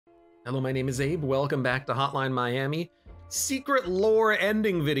Hello, my name is Abe. Welcome back to Hotline Miami. Secret lore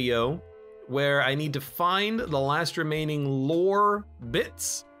ending video where I need to find the last remaining lore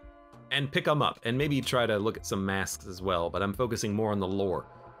bits and pick them up and maybe try to look at some masks as well, but I'm focusing more on the lore.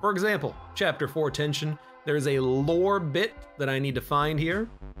 For example, Chapter 4 Tension. There's a lore bit that I need to find here.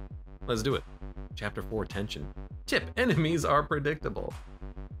 Let's do it. Chapter 4 Tension. Tip, enemies are predictable.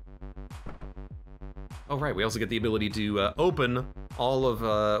 Oh right, we also get the ability to open all of,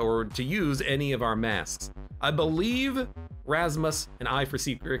 or to use any of our masks. I believe Rasmus and Eye for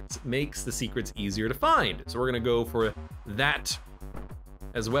Secrets makes the secrets easier to find. So we're gonna go for that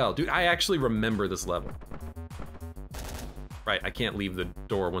as well. Dude, I actually remember this level. Right, I can't leave the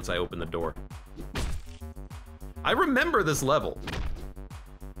door once I open the door. I remember this level.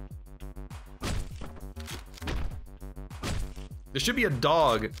 There should be a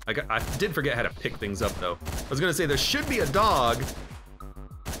dog. I did forget how to pick things up though. I was gonna say there should be a dog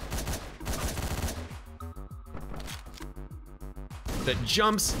that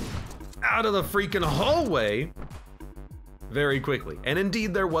jumps out of the freaking hallway very quickly. And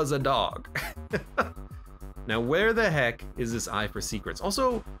indeed there was a dog. Now where the heck is this Eye for Secrets?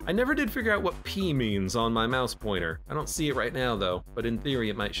 Also, I never did figure out what P means on my mouse pointer. I don't see it right now though, but in theory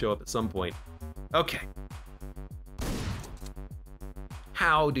it might show up at some point. Okay.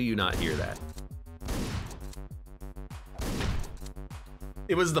 How do you not hear that?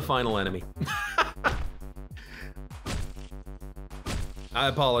 It was the final enemy. I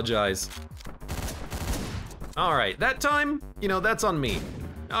apologize. All right, that time, you know, that's on me.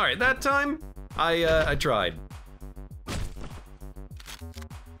 All right, that time, I tried.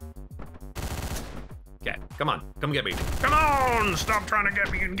 Okay, come on, come get me. Come on, stop trying to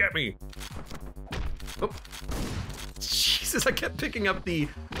get me and get me. Oh. Jesus, I kept picking up the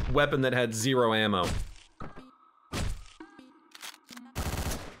weapon that had 0 ammo.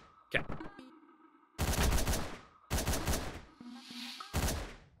 Okay.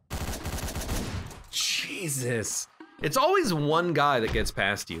 Jesus. It's always one guy that gets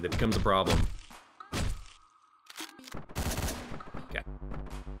past you that becomes a problem. Okay.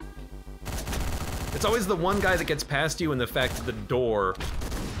 It's always the one guy that gets past you and the fact that the door...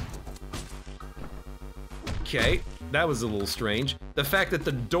 Okay. That was a little strange. The fact that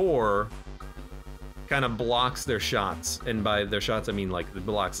the door kind of blocks their shots, and by their shots I mean like it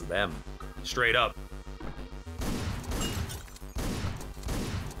blocks them, straight up.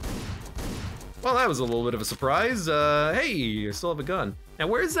 Well, that was a little bit of a surprise. Hey, you still have a gun. Now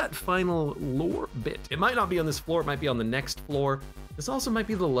where's that final lore bit? It might not be on this floor, it might be on the next floor. This also might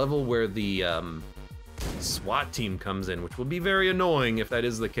be the level where the SWAT team comes in, which will be very annoying if that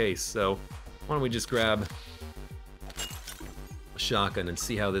is the case. So why don't we just grab shotgun and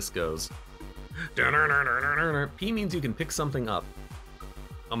see how this goes. P means you can pick something up.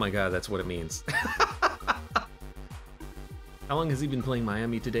 Oh my god, that's what it means. How long has he been playing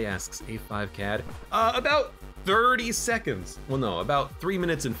Miami today, asks A5CAD. About 30 seconds. Well no, about 3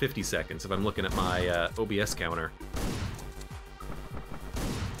 minutes and 50 seconds if I'm looking at my OBS counter.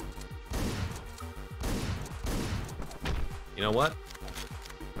 You know what?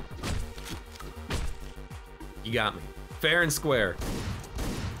 You got me. Fair and square.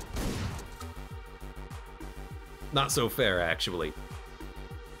 Not so fair, actually.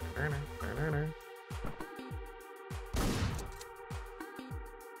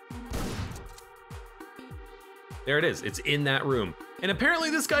 There it is, it's in that room. And apparently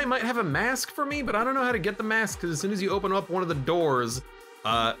this guy might have a mask for me, but I don't know how to get the mask because as soon as you open up one of the doors,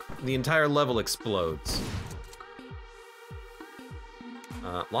 the entire level explodes.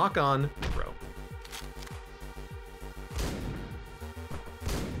 Lock on, throw.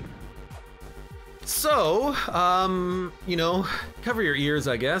 So, you know, cover your ears,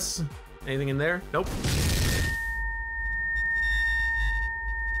 I guess. Anything in there? Nope.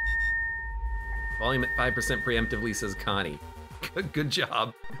 Volume at 5% preemptively, says Connie. Good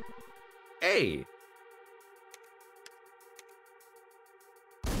job. Hey.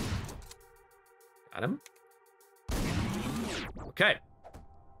 Got him. Okay.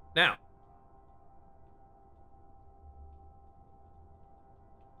 Now.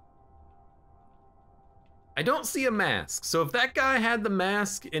 I don't see a mask, so if that guy had the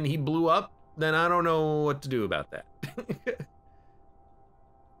mask and he blew up, then I don't know what to do about that.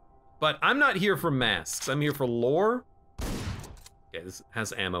 But I'm not here for masks, I'm here for lore. Okay, this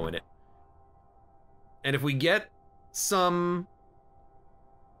has ammo in it. And if we get some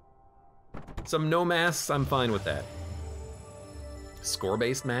no masks, I'm fine with that.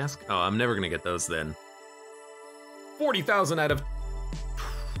 Score-based mask? Oh, I'm never gonna get those then. 40,000 out of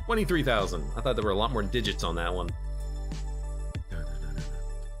 23,000. I thought there were a lot more digits on that one.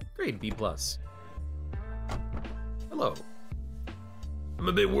 Grade B+. Hello. I'm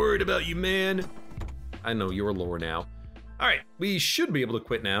a bit worried about you, man. I know your lore now. All right, we should be able to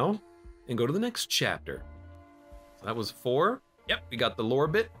quit now and go to the next chapter. So that was 4. Yep, we got the lore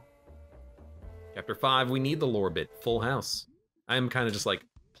bit. Chapter 5, we need the lore bit. Full house. I'm kind of just like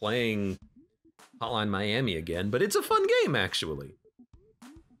playing Hotline Miami again, but it's a fun game, actually.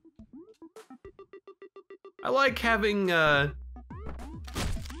 I like having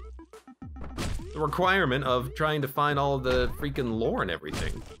the requirement of trying to find all of the freaking lore and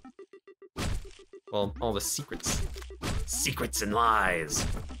everything. Well, all the secrets. Secrets and lies.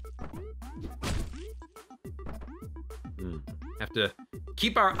 Have to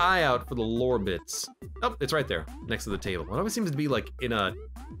keep our eye out for the lore bits. Oh, it's right there, next to the table. It always seems to be like in a...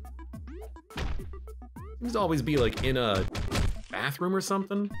 Seems to always be like in a bathroom or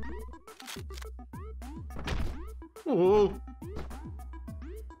something. Oh.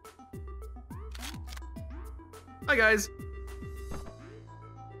 Hi, guys.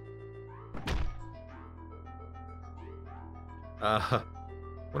 Wonder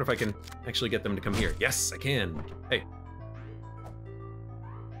if I can actually get them to come here. Yes, I can. Hey.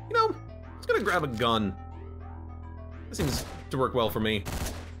 You know, I'm just gonna grab a gun. That seems to work well for me.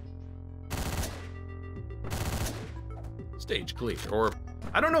 Stage clear, or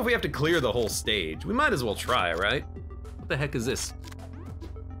I don't know if we have to clear the whole stage. We might as well try, right? What the heck is this?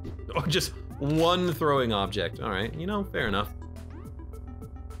 Oh, just one throwing object. All right, you know, fair enough.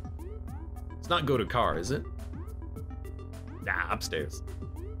 It's not go to car, is it? Nah, upstairs.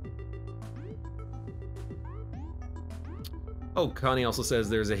 Oh, Connie also says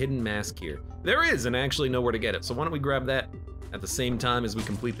there's a hidden mask here. There is, and I actually know where to get it. So why don't we grab that at the same time as we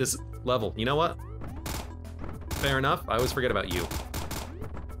complete this level? You know what? Fair enough, I always forget about you.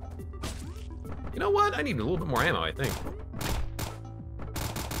 You know what? I need a little bit more ammo, I think.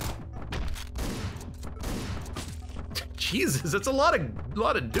 Jesus, that's a lot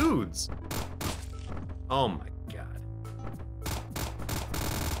of dudes. Oh my God.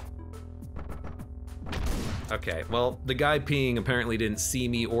 Okay, well, the guy peeing apparently didn't see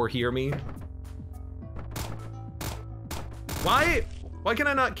me or hear me. Why can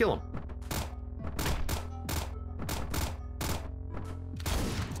I not kill him?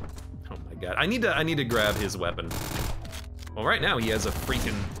 Oh my God, I need to grab his weapon. Well, right now he has a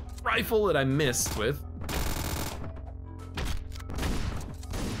freaking rifle that I missed with.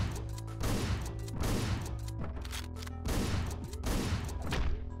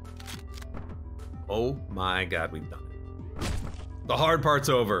 Oh my God, we've done it. The hard part's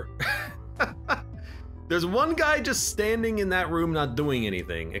over. There's one guy just standing in that room not doing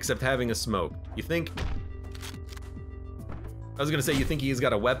anything except having a smoke. You think? I was gonna say, you think he's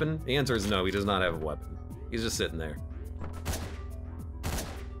got a weapon? The answer is no, he does not have a weapon. He's just sitting there.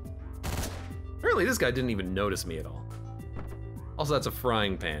 Apparently this guy didn't even notice me at all. Also, that's a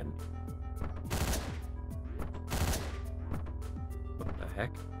frying pan. What the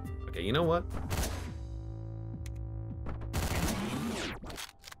heck? Okay, you know what?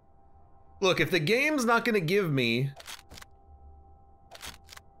 Look, if the game's not gonna give me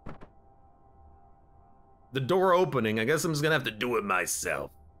the door opening, I guess I'm just gonna have to do it myself.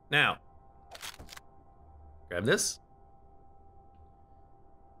 Now, grab this.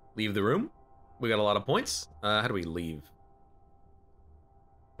 Leave the room. We got a lot of points. How do we leave?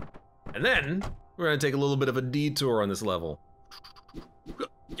 And then, we're gonna take a little bit of a detour on this level.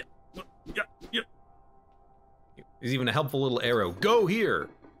 There's even a helpful little arrow. Go here!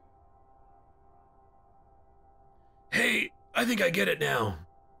 Hey, I think I get it now.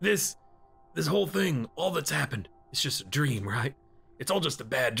 This whole thing, all that's happened, it's just a dream, right? It's all just a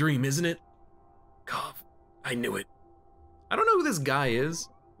bad dream, isn't it? Cough, I knew it. I don't know who this guy is.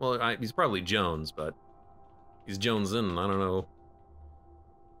 Well, he's probably Jones, but he's Jonesin, I don't know.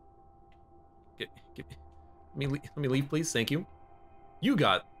 Let me leave, please, thank you. You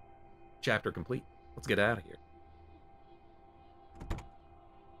got chapter complete. Let's get out of here.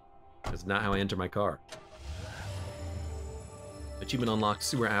 That's not how I enter my car. Achievement unlocked,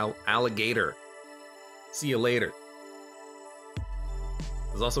 sewer alligator. See you later.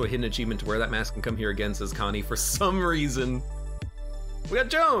 There's also a hidden achievement to wear that mask and come here again, says Connie, for some reason. We got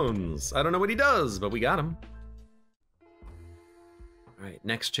Jones. I don't know what he does, but we got him. All right,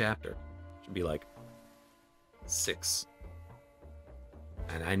 next chapter. Should be like 6.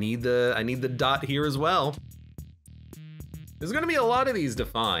 And I need the dot here as well. There's gonna be a lot of these to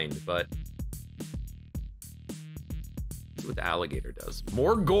find, but let's see what the alligator does.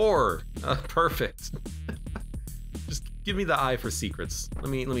 More gore. Perfect. Just give me the eye for secrets. Let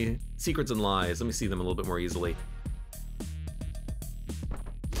me secrets and lies. Let me see them a little bit more easily.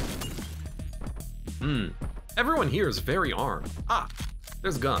 Everyone here is very armed. Ah,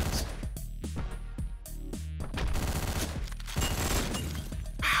 there's guns.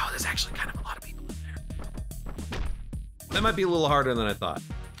 Wow, there's actually kind of a lot of people in there. That might be a little harder than I thought.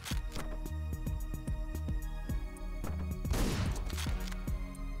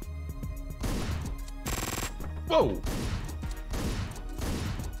 Whoa!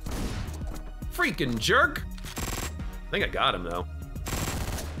 Freaking jerk! I think I got him though.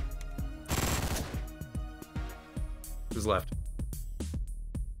 Who's left?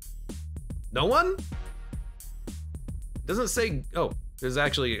 No one? Doesn't say, oh, there's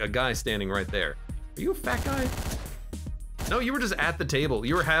actually a guy standing right there. Are you a fat guy? No, you were just at the table.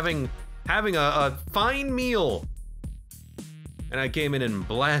 You were having a fine meal. And I came in and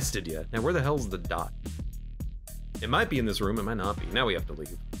blasted you. Now where the hell's the dot? It might be in this room, it might not be. Now we have to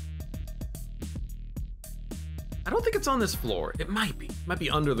leave. I don't think it's on this floor. It might be. It might be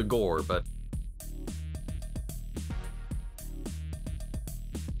under the gore, but...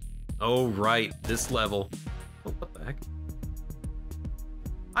 Oh, right, this level. Oh, what the heck?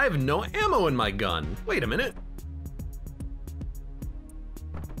 I have no ammo in my gun. Wait a minute.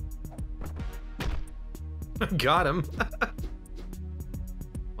 Got him.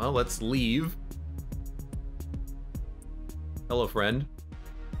 Well, let's leave. Hello, friend.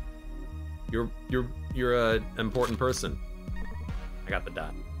 You're an important person. I got the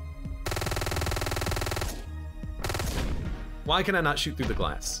dot. Why can I not shoot through the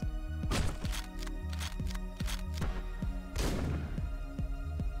glass?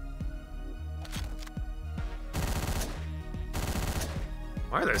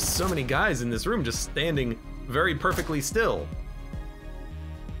 Why are there so many guys in this room just standing very perfectly still?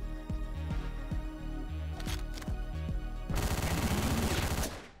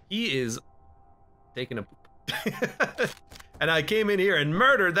 He is taking a poop. And I came in here and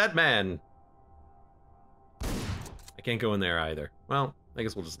murdered that man. I can't go in there either. Well, I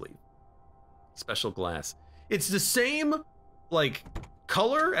guess we'll just leave. Special glass. It's the same, like,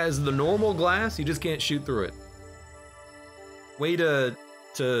 color as the normal glass, you just can't shoot through it. Way to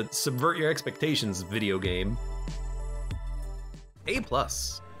subvert your expectations, video game. A+. That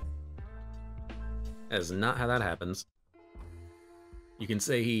is not how that happens. You can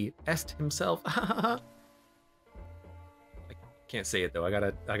say he S'd himself. I can't say it though. I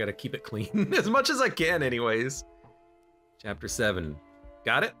gotta keep it clean as much as I can, anyways. Chapter 7,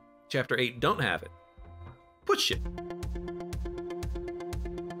 got it. Chapter 8, don't have it. Push it.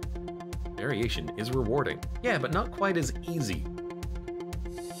 Variation is rewarding. Yeah, but not quite as easy.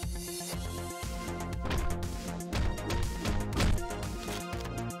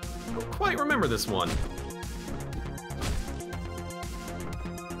 I don't quite remember this one.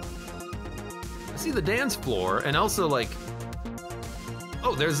 See the dance floor, and also like,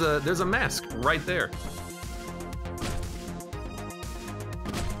 oh, there's a mask right there.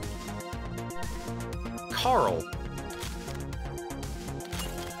 Carl.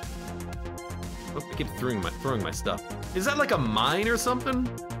 Oh, I keep throwing my stuff. Is that like a mine or something?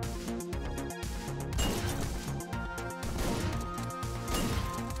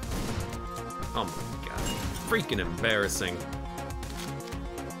 Oh my god, freaking embarrassing.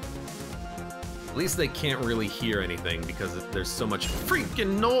 At least they can't really hear anything because there's so much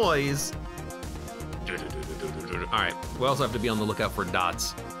freaking noise. All right, we also have to be on the lookout for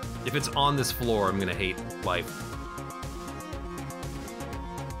dots. If it's on this floor, I'm gonna hate life.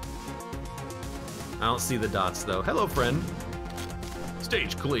 I don't see the dots though. Hello, friend.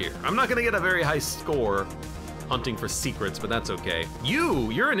 Stage clear. I'm not gonna get a very high score hunting for secrets, but that's okay.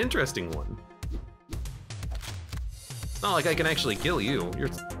 You're an interesting one. It's not like I can actually kill you.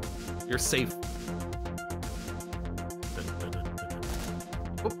 You're safe.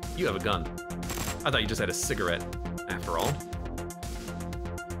 Oh, you have a gun. I thought you just had a cigarette, after all.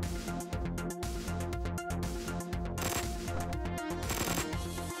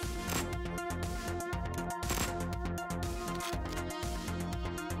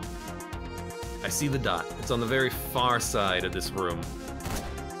 I see the dot. It's on the very far side of this room.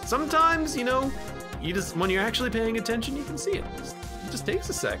 Sometimes, you know, when you're actually paying attention, you can see it. It just takes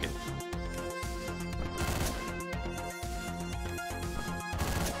a second.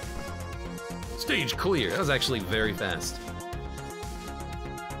 Stage clear. That was actually very fast.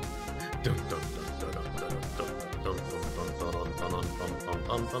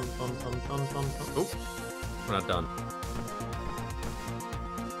 Oh, we're not done.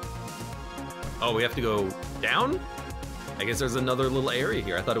 Oh, we have to go down? I guess there's another little area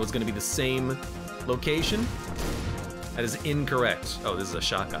here. I thought it was gonna be the same location. That is incorrect. Oh, this is a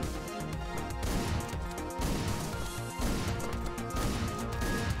shotgun.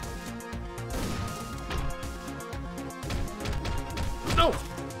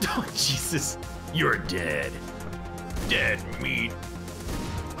 Oh, Jesus. You're dead. Dead meat.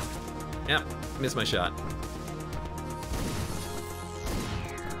 Yep, missed my shot.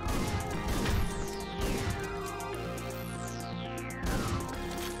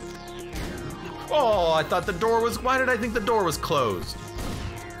 Oh, I thought the door was, why did I think the door was closed?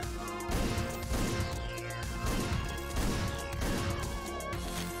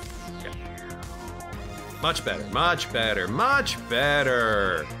 Okay. Much better, much better, much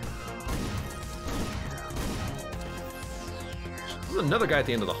better. There's another guy at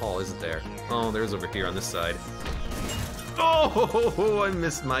the end of the hall, isn't there? Oh, there's over here on this side. Oh, I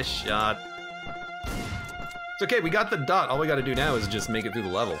missed my shot. It's okay, we got the dot. All we gotta do now is just make it through the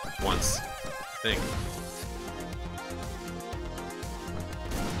level once. I think.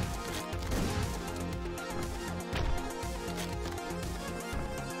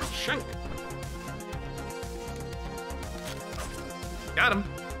 Shunk. Got him.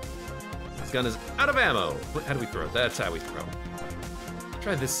 His gun is out of ammo. How do we throw? That's how we throw.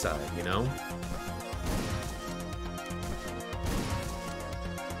 Try this side, you know?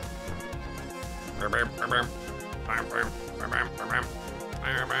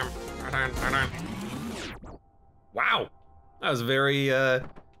 Wow, that was a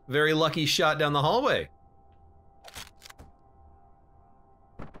very lucky shot down the hallway.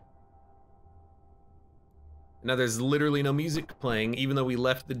 Now there's literally no music playing, even though we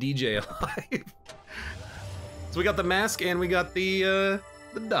left the DJ alive. So we got the mask and we got the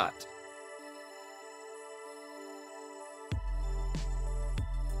dot.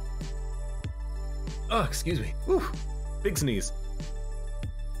 Oh, excuse me. Whew. Big sneeze.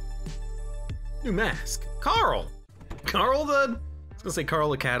 New mask. Carl! Carl the... I was gonna say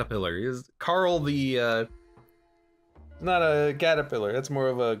Carl the caterpillar. Is Carl the, not a caterpillar, that's more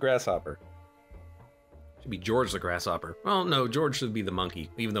of a grasshopper. Should be George the grasshopper. Well, no, George should be the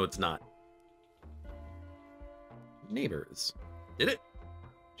monkey, even though it's not. Neighbors. Did it.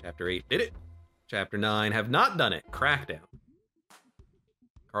 Chapter 8 did it. Chapter 9 have not done it. Crackdown.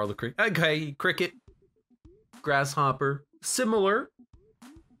 Carl the cricket. Grasshopper. Similar.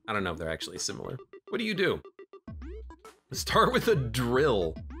 I don't know if they're actually similar. What do you do? Start with a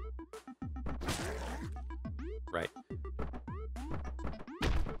drill. Right.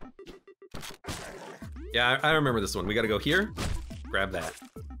 Yeah, I remember this one. We gotta go here, grab that.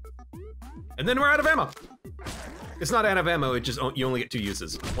 And then we're out of ammo. It's not out of ammo, it just, you only get 2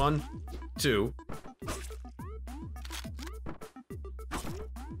 uses. 1, 2.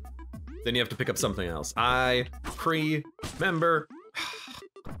 Then you have to pick up something else. I remember.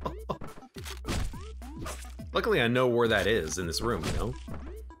 Luckily, I know where that is in this room, you know?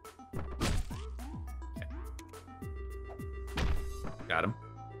 Okay. Got him.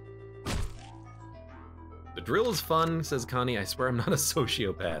 The drill is fun, says Connie. I swear I'm not a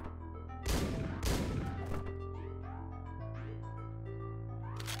sociopath.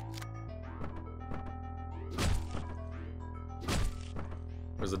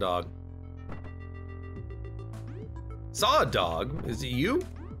 Where's the dog? Saw a dog. Is it you?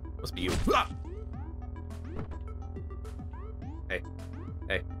 Must be you. Ah! Hey.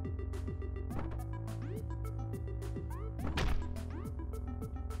 Hey.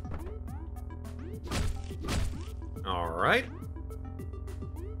 All right.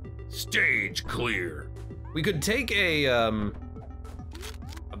 Stage clear. We could take a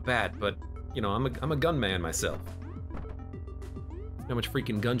bat, but you know, I'm a gunman myself. How much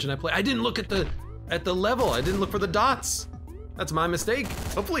freaking gun should I play? I didn't look at the level. I didn't look for the dots. That's my mistake.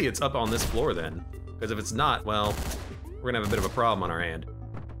 Hopefully it's up on this floor then, because if it's not, well, we're gonna have a bit of a problem on our hand.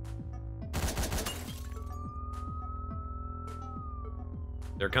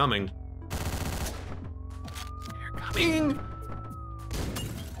 They're coming. They're coming.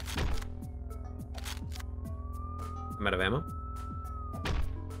 I'm out of ammo.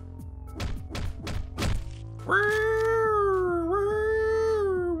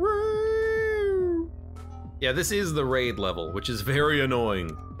 Yeah, this is the raid level, which is very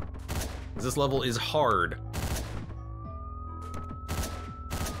annoying. This level is hard.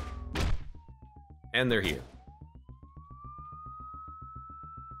 And they're here.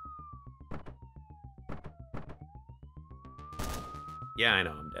 Yeah, I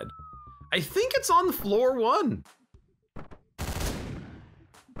know I'm dead. I think it's on floor 1.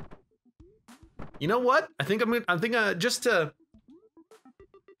 You know what? I think just to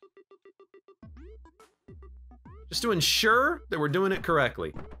ensure that we're doing it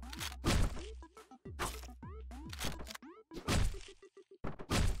correctly.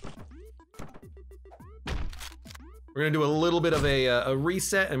 We're gonna do a little bit of a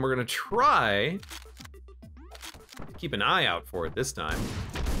reset, and we're gonna try to keep an eye out for it this time.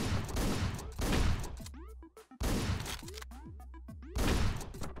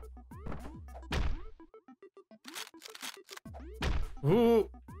 Ooh.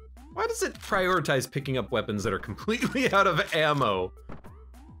 Why does it prioritize picking up weapons that are completely out of ammo?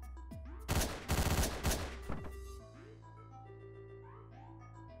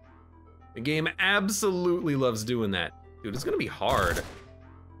 The game absolutely loves doing that. Dude, it's gonna be hard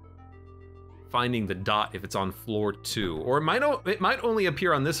finding the dot if it's on floor 2. Or it might only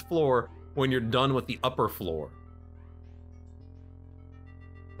appear on this floor when you're done with the upper floor.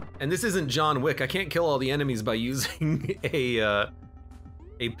 And this isn't John Wick. I can't kill all the enemies by using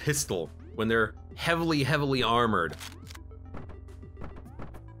a pistol when they're heavily, heavily armored.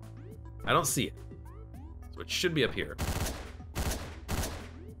 I don't see it. So it should be up here.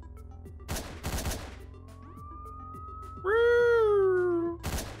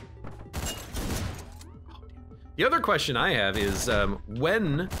 The other question I have is,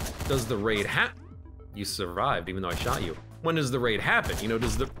 when does the raid happen? You survived, even though I shot you. When does the raid happen? You know,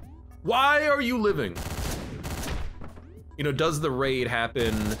 why are you living? You know, does the raid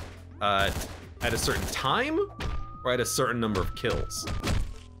happen at a certain time or at a certain number of kills?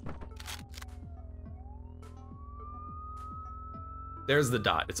 There's the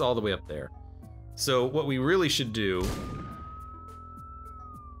dot, it's all the way up there. So what we really should do,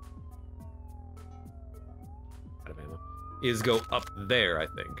 is go up there, I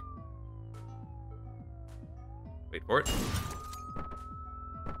think. Wait for it.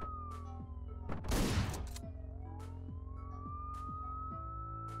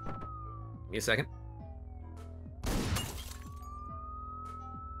 Give me a second.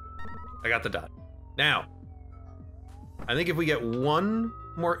 I got the dot. Now, I think if we get one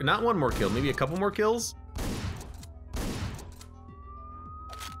more, not one more kill, maybe a couple more kills.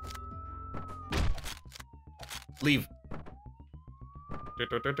 Leave.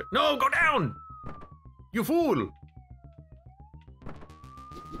 No, go down! You fool!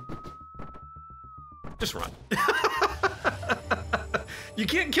 Just run. You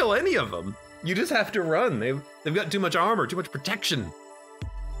can't kill any of them. You just have to run. They've got too much armor, too much protection.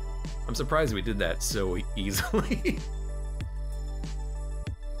 I'm surprised we did that so easily.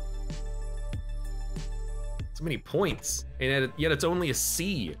 So many points, and yet it's only a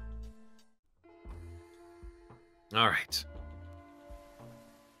C. All right.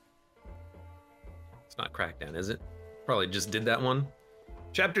 It's not Crackdown, is it? Probably just did that one.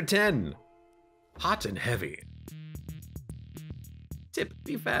 Chapter 10, Hot and Heavy. Tip,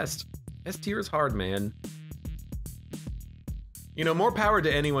 be fast. S tier is hard, man. You know, more power to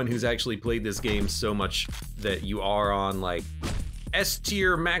anyone who's actually played this game so much that you are on like S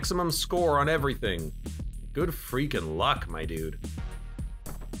tier maximum score on everything. Good freaking luck, my dude.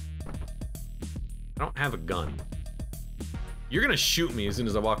 I don't have a gun. You're gonna shoot me as soon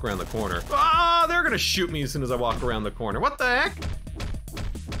as I walk around the corner. Ah, they're gonna shoot me as soon as I walk around the corner. What the heck?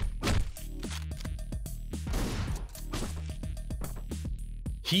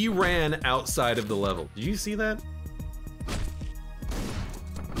 He ran outside of the level. Did you see that?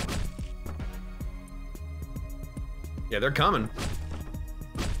 Yeah, they're coming.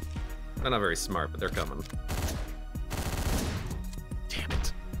 They're not very smart, but they're coming. Damn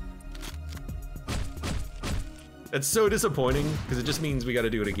it. That's so disappointing, because it just means we gotta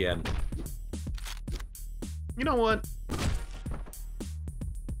do it again. You know what?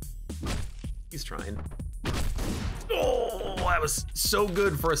 He's trying. Oh, that was so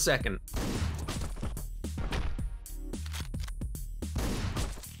good for a second.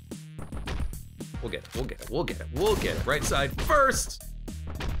 We'll get it, we'll get it, we'll get it, we'll get it. Right side first.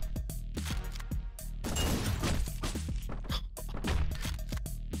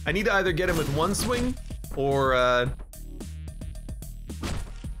 I need to either get him with one swing or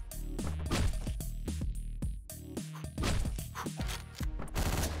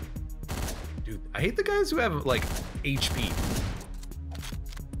dude, I hate the guys who have like HP.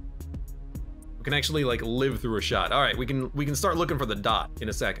 We can actually like live through a shot. All right, we can start looking for the dot in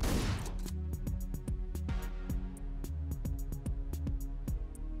a second.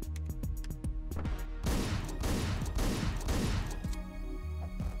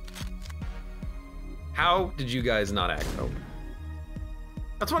 How did you guys not aggro?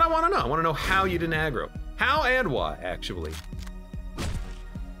 That's what I want to know. I want to know how you didn't aggro. How and why, actually.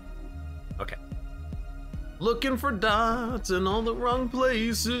 Okay. Looking for dots in all the wrong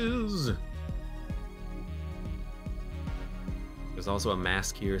places. There's also a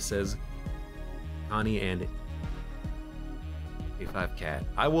mask here. It says Connie and A5 Cat.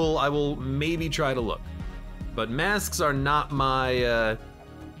 I will maybe try to look, but masks are not my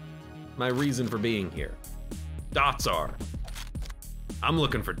my reason for being here. Dots are. I'm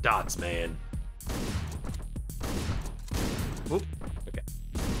looking for dots, man. Oop, okay.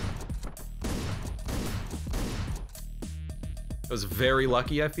 was very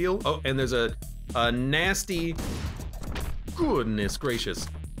lucky, I feel. Oh, and there's a nasty, goodness gracious,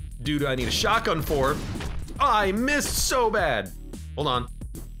 dude I need a shotgun for. I missed so bad. Hold on.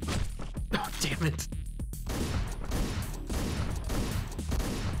 Oh, damn it.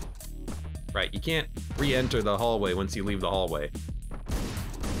 Right, you can't re-enter the hallway once you leave the hallway.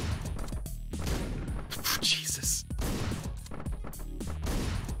 Jesus.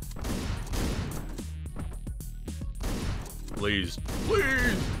 Please,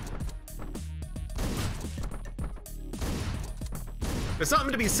 please. There's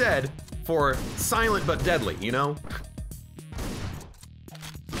something to be said for silent but deadly, you know?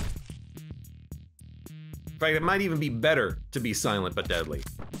 In fact, it might even be better to be silent but deadly.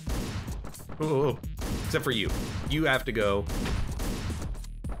 Ooh, except for you. You have to go.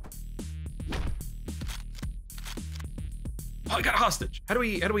 Oh, I got a hostage. How do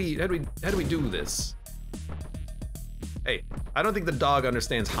we do this? Hey, I don't think the dog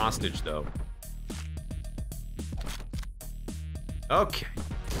understands hostage though. Okay.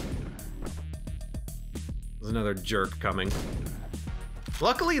 There's another jerk coming.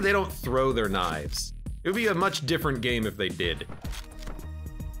 Luckily, they don't throw their knives. It would be a much different game if they did.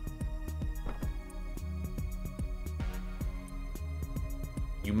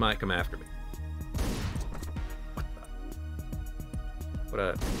 You might come after me. What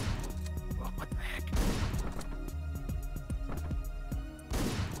the? What the heck?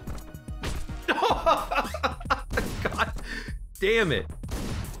 God damn it.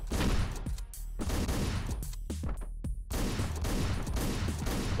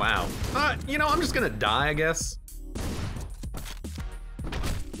 Wow. You know, I'm just gonna die, I guess.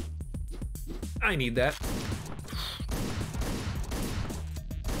 I need that.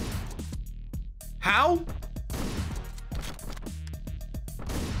 How?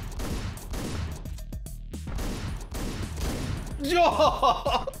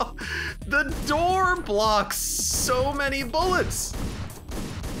 The door blocks so many bullets.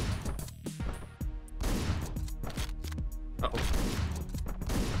 Uh-oh.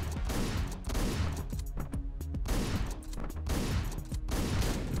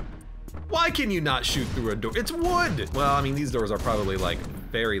 Why can you not shoot through a door? It's wood. Well, I mean, these doors are probably like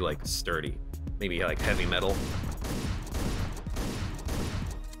very like sturdy. Maybe like heavy metal.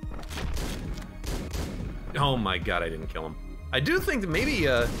 Oh my God, I didn't kill him. I do think that maybe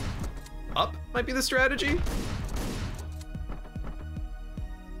up might be the strategy.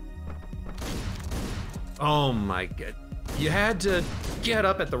 Oh my God. You had to get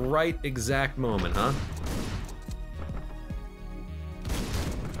up at the right exact moment, huh?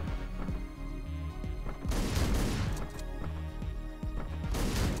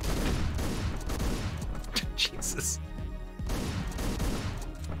 Jesus.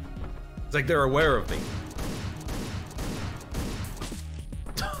 It's like they're aware of me.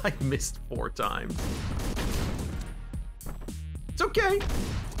 I missed 4 times. It's okay.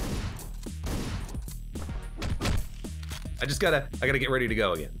 I gotta get ready to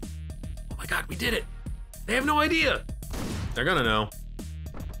go again. Oh my God, we did it. They have no idea. They're gonna know.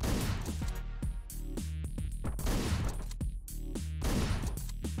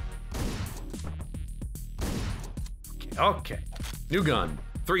 Okay. New gun.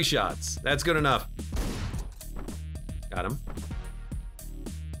 3 shots. That's good enough. Got him.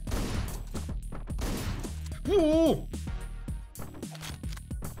 Ooh.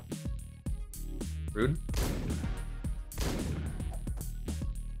 Rude.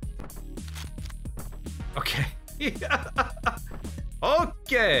 Okay. Yeah.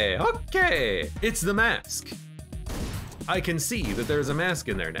 Okay. Okay. It's the mask. I can see that there's a mask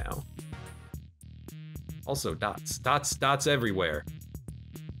in there now. Also dots. Dots everywhere.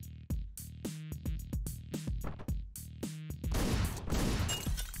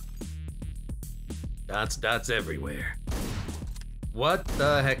 Dots everywhere. What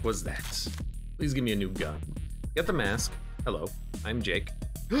the heck was that? Please give me a new gun. Get the mask. Hello, I'm Jake.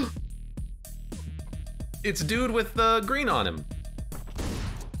 It's dude with green on him.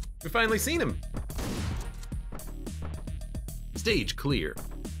 We finally seen him. Stage clear.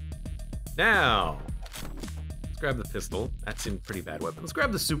 Now, let's grab the pistol. That seemed pretty bad weapon. Let's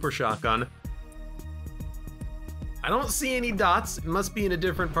grab the super shotgun. I don't see any dots. It must be in a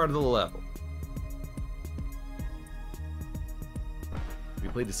different part of the level. We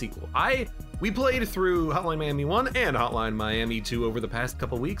played the sequel. We played through Hotline Miami 1 and Hotline Miami 2 over the past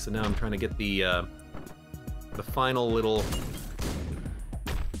couple weeks, and now I'm trying to get the final little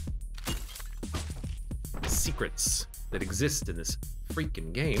secrets that exist in this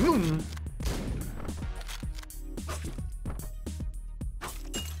freaking game.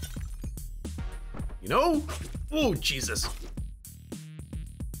 You know? Oh, Jesus.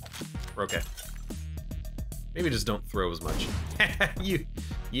 okay. Maybe just don't throw as much.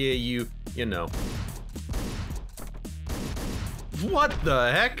 You know. What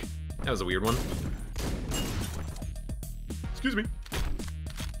the heck? That was a weird one. Excuse me.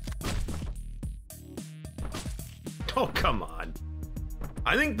 Oh, come on.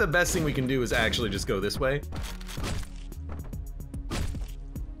 I think the best thing we can do is actually just go this way.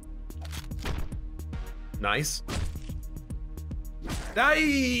 Nice.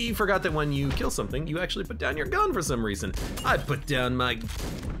 I forgot that when you kill something, you actually put down your gun for some reason. I put down my...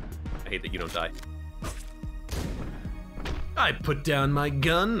 I hate that you don't die. I put down my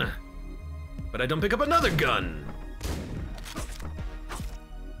gun, but I don't pick up another gun.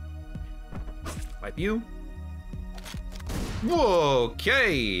 Wipe you. Whoa,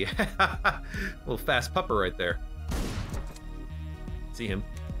 okay. Little fast pupper right there. See him.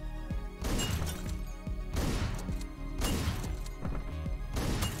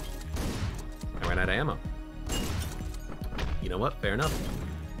 I ran out of ammo. You know what? Fair enough.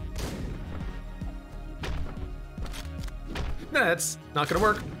 That's not gonna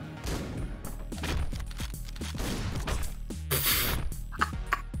work.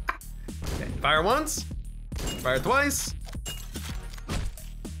 Okay, fire once, fire twice.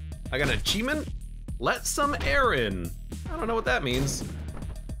 I got an achievement. Let some air in. I don't know what that means.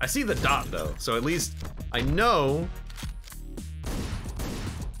 I see the dot though, so at least I know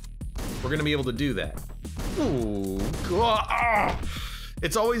we're gonna be able to do that. Ooh, ah,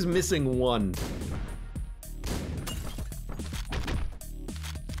 it's always missing one.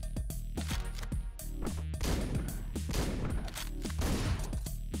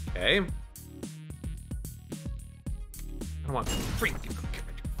 Okay. I don't want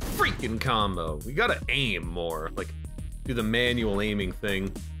freaking combo. We gotta aim more, like do the manual aiming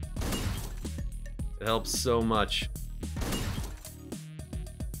thing. It helps so much.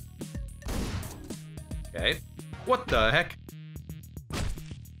 Okay. What the heck?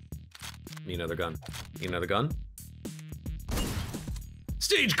 Need another gun. Need another gun.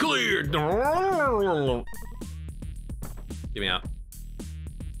 Stage cleared! Get me out.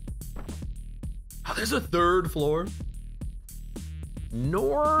 Oh, there's a third floor.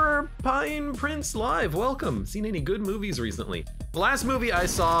 Pine Prince Live, welcome. Seen any good movies recently? The last movie I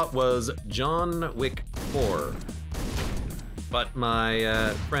saw was John Wick 4. But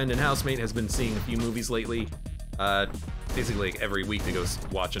my friend and housemate has been seeing a few movies lately. Basically like every week they go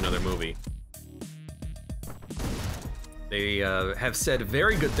watch another movie. They have said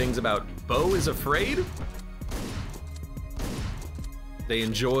very good things about Beau is Afraid. They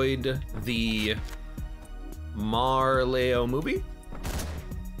enjoyed the Marleo movie.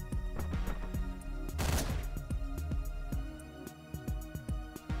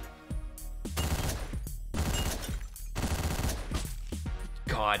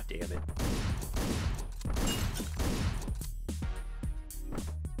 God damn it.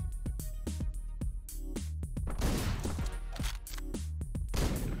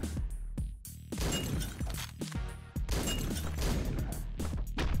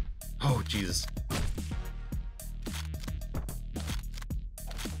 Oh, Jesus.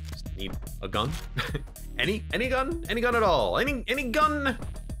 Just need a gun. any gun? Any gun at all? Any gun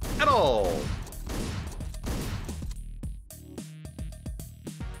at all?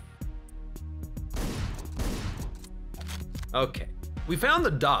 Okay, we found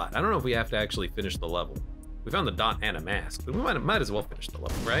the dot. I don't know if we have to actually finish the level. We found the dot and a mask, but we might as well finish the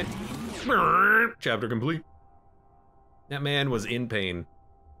level, right? Chapter complete. That man was in pain.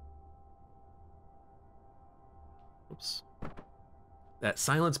 Oops. That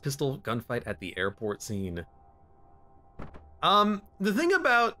silenced pistol gunfight at the airport scene. The thing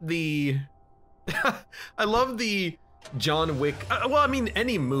about the... I love the John Wick... well, I mean,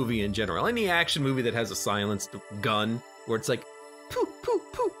 any movie in general. Any action movie that has a silenced gun, where it's like, poo, poo,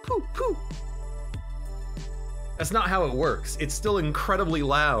 poo, poo, poo. That's not how it works. It's still incredibly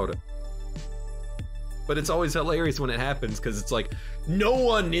loud. But it's always hilarious when it happens, because it's like, no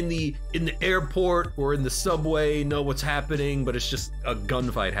one in the airport or in the subway know what's happening, but it's just a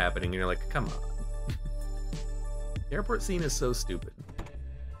gunfight happening, and you're like, come on. The airport scene is so stupid.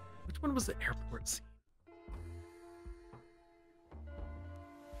 Which one was the airport scene?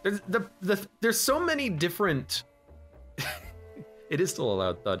 There's so many different... It is still a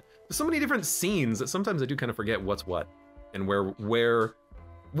loud thud. There's so many different scenes that sometimes I do kind of forget what's what, and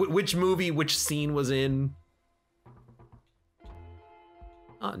which movie, which scene was in.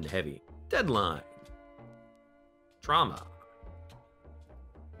 Hot and heavy. Deadline. Trauma.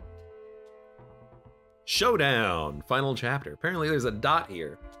 Showdown. Final chapter. Apparently there's a dot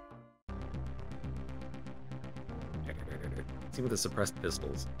here. See with the suppressed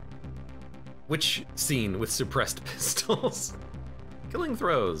pistols. Which scene with suppressed pistols? Killing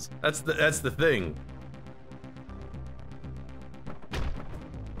throws. That's the thing.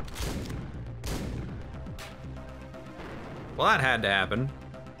 Well, that had to happen.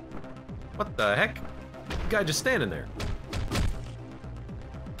 What the heck? The guy just standing there.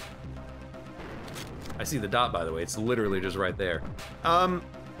 I see the dot, by the way. It's literally just right there. I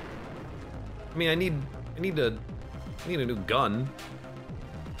mean, I need a new gun.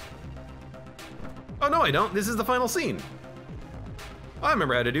 Oh no, I don't. This is the final scene. I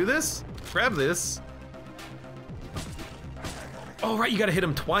remember how to do this. Grab this. Oh right, you gotta hit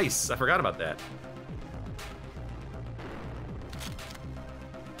him twice. I forgot about that.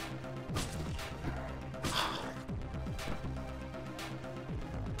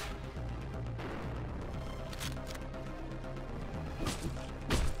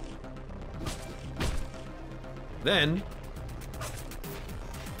 Then,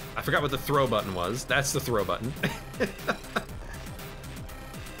 I forgot what the throw button was. That's the throw button.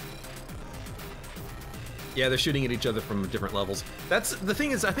 Yeah, they're shooting at each other from different levels. That's, the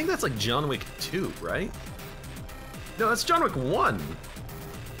thing is, I think that's like John Wick 2, right? No, that's John Wick 1,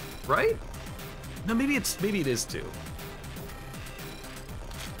 right? No, maybe it is 2.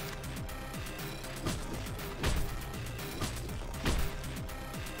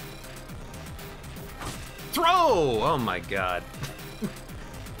 Throw! Oh my god.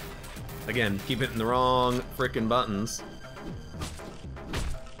 Again, keep hitting the wrong frickin' buttons.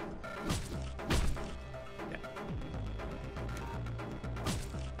 Yeah.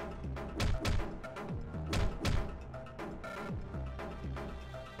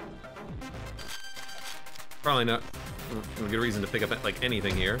 Probably not a good reason to pick up like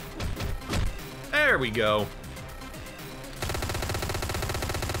anything here. There we go.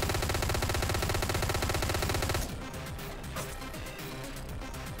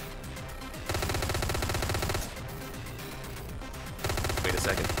 Wait a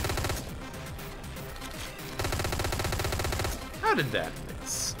second. How did that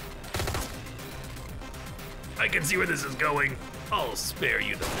miss? I can see where this is going. I'll spare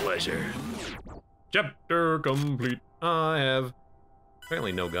you the pleasure. Chapter complete. I have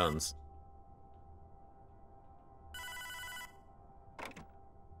apparently no guns.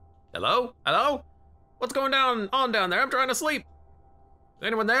 Hello? Hello? What's going on down there? I'm trying to sleep.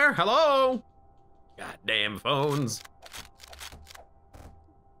 Anyone there? Hello? Goddamn phones.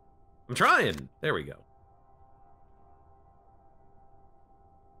 I'm trying. There we go.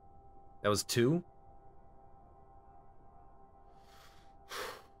 That was 2?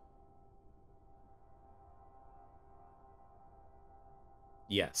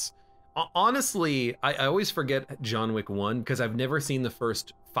 Yes. Honestly, I always forget John Wick 1 because I've never seen the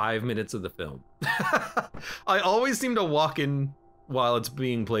first 5 minutes of the film. I always seem to walk in while it's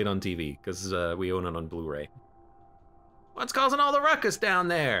being played on TV because we own it on Blu-ray. What's causing all the ruckus down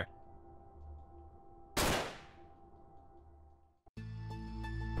there?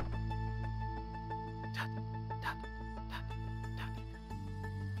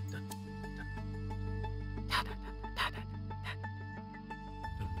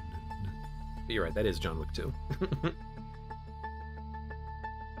 You're right, that is John Wick 2.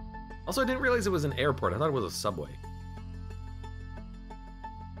 Also, I didn't realize it was an airport. I thought it was a subway.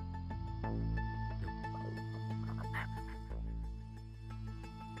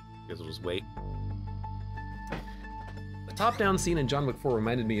 Guess we'll just wait. The top-down scene in John Wick 4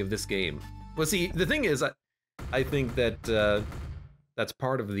 reminded me of this game. Well, see, the thing is, I think that that's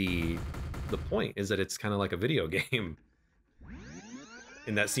part of the point, is that it's kind of like a video game.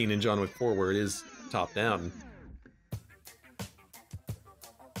 In that scene in John Wick 4 where it is top down.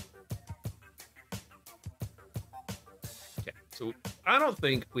 Okay, so I don't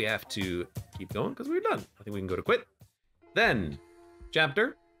think we have to keep going because we're done. I think we can go to quit. Then,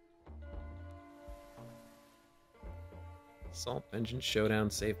 chapter. Assault, Vengeance, Showdown,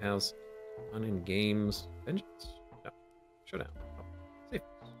 Safe House, Fun and Games. Vengeance? No. Showdown. No. Safe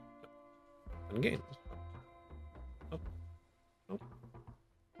House. No. Fun and Games. Nope. Nope.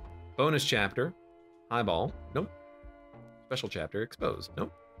 Bonus chapter, Highball, nope. Special chapter, Exposed,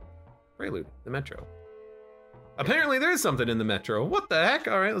 nope. Prelude, the Metro. Apparently there is something in the Metro. What the heck?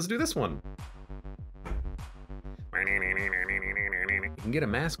 All right, let's do this one. You can get a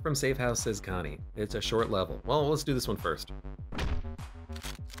mask from Safe House, says Connie. It's a short level. Well, let's do this one first.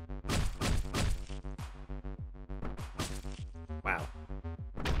 Wow.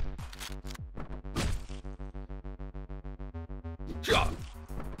 Shot.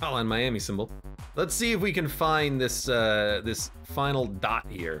 Hotline Miami symbol. Let's see if we can find this this final dot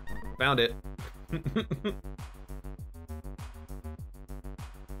here. Found it.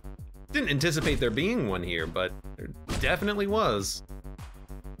 Didn't anticipate there being one here, but there definitely was.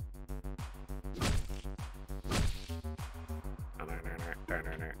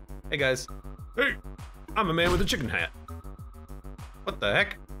 Hey guys. Hey, I'm a man with a chicken hat. What the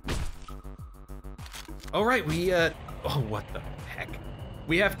heck? Oh right, oh what the heck?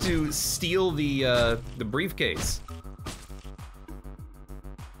 We have to steal the briefcase.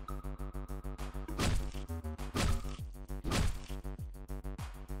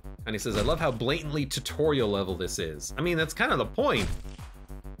 And he says, I love how blatantly tutorial level this is. I mean, that's kind of the point.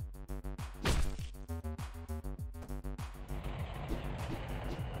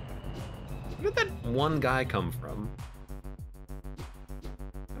 Where did that one guy come from?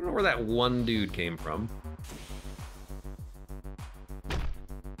 I don't know where that one dude came from.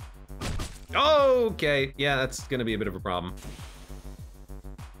 Okay, yeah, that's gonna be a bit of a problem.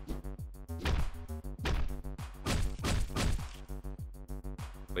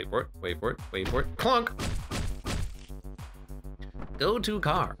 Wait for it, wait for it, wait for it. Clunk! Go to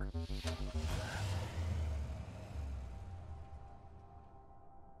car.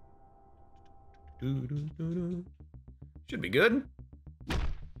 Should be good.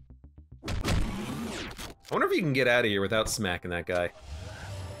 I wonder if you can get out of here without smacking that guy.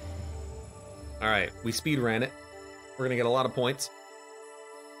 All right, we speed ran it. We're gonna get a lot of points.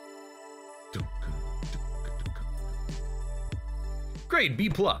 Grade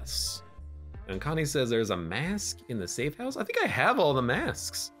B+. And Connie says there's a mask in the safe house? I think I have all the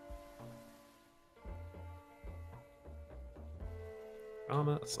masks.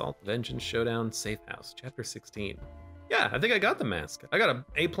 Trauma, assault, vengeance, showdown, safe house, chapter 16. Yeah, I think I got the mask. I got an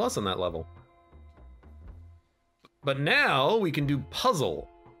A+ on that level. But now we can do puzzle.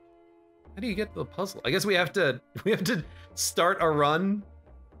 How do you get to the puzzle? I guess we have to start a run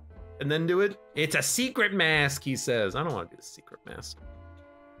and then do it. It's a secret mask, he says. I don't want to do the secret mask.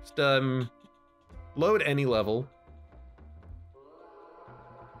 Just load any level.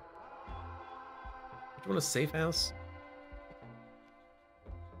 Do you want a safe house?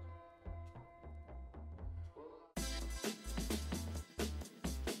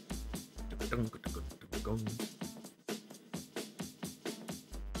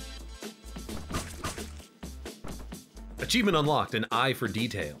 Achievement unlocked, an eye for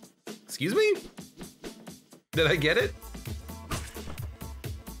detail. Excuse me? Did I get it?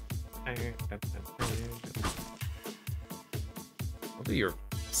 I'll do your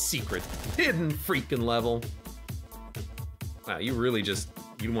secret hidden freaking level. Wow, you really just,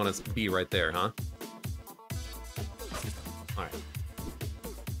 you want to be right there, huh? All right.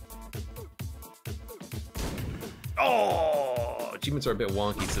 Oh, achievements are a bit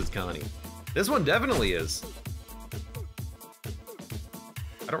wonky, says Connie. This one definitely is.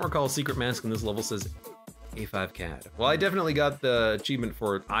 I don't recall a secret mask in this level, says A5 CAD. Well, I definitely got the achievement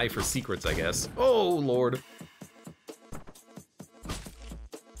for eye for secrets, I guess. Oh, Lord.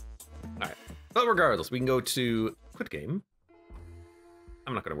 All right, but regardless, we can go to quit game.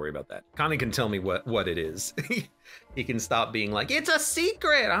 I'm not gonna worry about that. Connie can tell me what it is. He can stop being like, it's a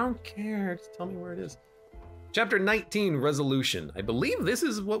secret. I don't care, just tell me where it is. Chapter 19, resolution. I believe this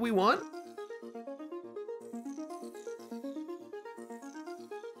is what we want.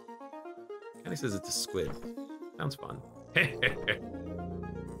 He says it's a squid. Sounds fun. This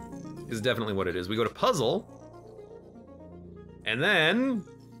is definitely what it is. We go to puzzle, and then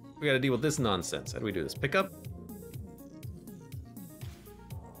we gotta deal with this nonsense. How do we do this? Pick up.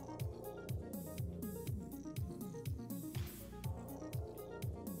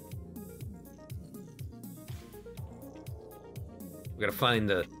 We gotta find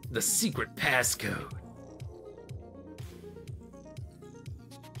the secret passcode.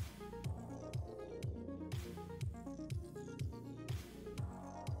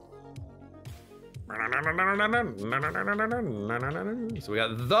 So we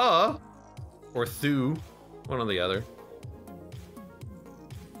got the, or thu, one or the other.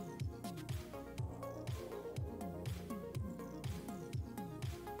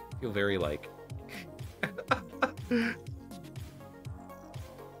 I feel very like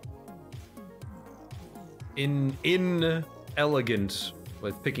inelegant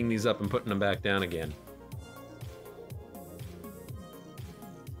with picking these up and putting them back down again.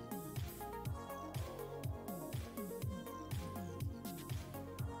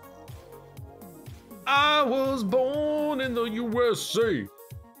 I was born in the USA.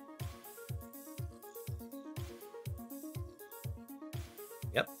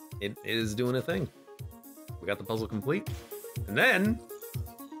 Yep, it is doing a thing. We got the puzzle complete. And then...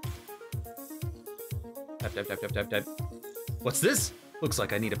 Tap, tap, tap, tap, tap, tap. What's this? Looks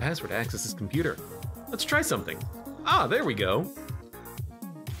like I need a password to access this computer. Let's try something. Ah, there we go.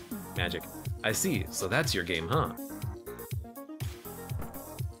 Magic. I see, so that's your game, huh?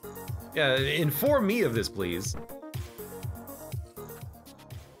 Yeah, inform me of this, please.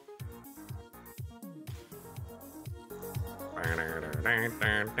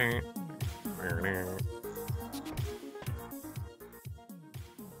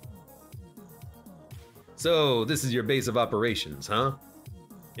 So, this is your base of operations, huh?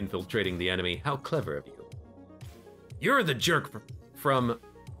 Infiltrating the enemy. How clever of you. You're the jerk from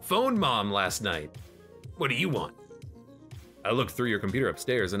Phone Mom last night. What do you want? I looked through your computer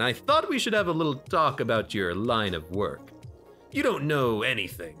upstairs and I thought we should have a little talk about your line of work. You don't know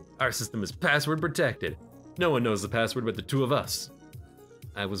anything. Our system is password protected. No one knows the password but the two of us.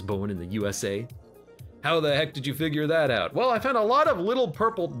 I was born in the USA. How the heck did you figure that out? Well, I found a lot of little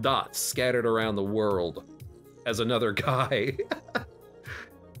purple dots scattered around the world as another guy.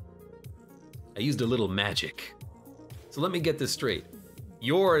 I used a little magic. So let me get this straight.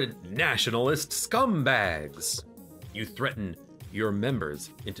 You're nationalist scumbags. You threaten your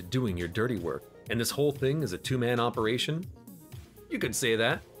members into doing your dirty work, and this whole thing is a two-man operation? You could say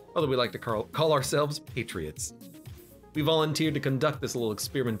that, although we like to call ourselves patriots. We volunteered to conduct this little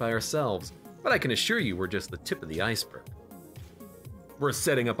experiment by ourselves, but I can assure you we're just the tip of the iceberg. We're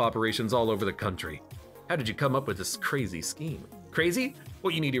setting up operations all over the country. How did you come up with this crazy scheme? Crazy?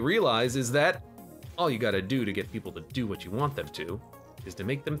 What you need to realize is that all you gotta do to get people to do what you want them to is to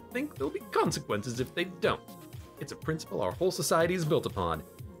make them think there'll be consequences if they don't. It's a principle our whole society is built upon.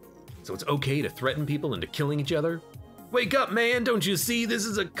 So it's okay to threaten people into killing each other? Wake up, man, don't you see this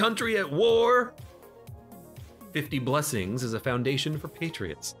is a country at war? 50 Blessings is a foundation for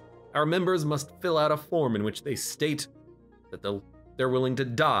patriots. Our members must fill out a form in which they state that they're willing to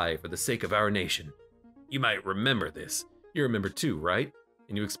die for the sake of our nation. You might remember this. You remember too, right?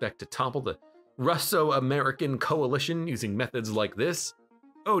 And you expect to topple the Russo-American coalition using methods like this?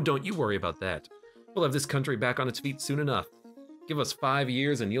 Oh, don't you worry about that. We'll have this country back on its feet soon enough. Give us 5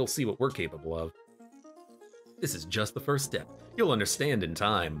 years and you'll see what we're capable of. This is just the first step. You'll understand in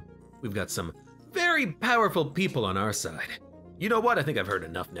time. We've got some very powerful people on our side. You know what? I think I've heard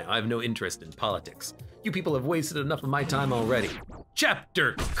enough now. I have no interest in politics. You people have wasted enough of my time already.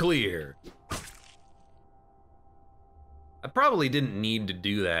 Chapter clear. I probably didn't need to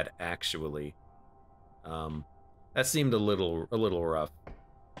do that, actually. That seemed a little rough.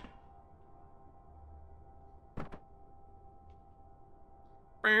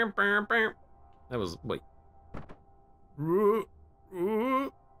 That was, wait. I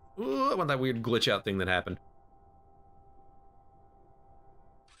want that weird glitch out thing that happened.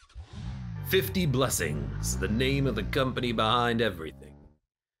 50 Blessings, the name of the company behind everything.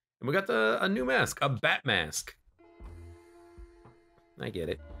 And we got a new mask, a bat mask. I get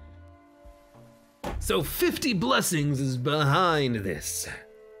it. So 50 Blessings is behind this.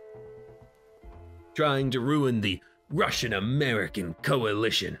 Trying to ruin the Russian-American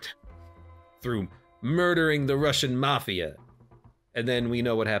coalition through murdering the Russian mafia. And then we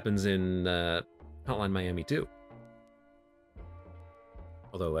know what happens in Hotline Miami 2.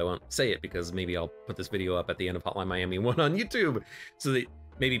 Although I won't say it because maybe I'll put this video up at the end of Hotline Miami 1 on YouTube so that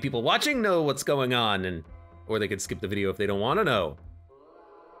maybe people watching know what's going on, or they could skip the video if they don't want to know.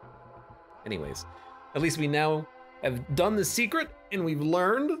 Anyways, at least we now have done the secret and we've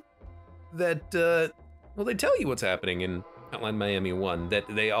learned that, well, they tell you what's happening in Hotline Miami 1, that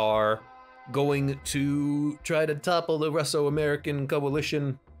they are going to try to topple the Russo-American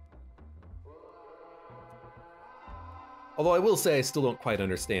coalition. Although I will say I still don't quite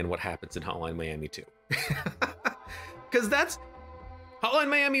understand what happens in Hotline Miami 2. Because Hotline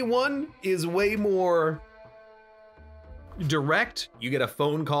Miami 1 is way more direct. You get a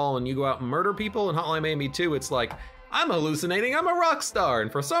phone call and you go out and murder people. In Hotline Miami 2, it's like, I'm hallucinating, I'm a rock star,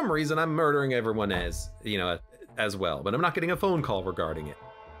 and for some reason I'm murdering everyone as well, but I'm not getting a phone call regarding it.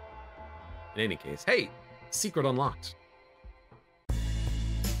 In any case, hey, secret unlocked.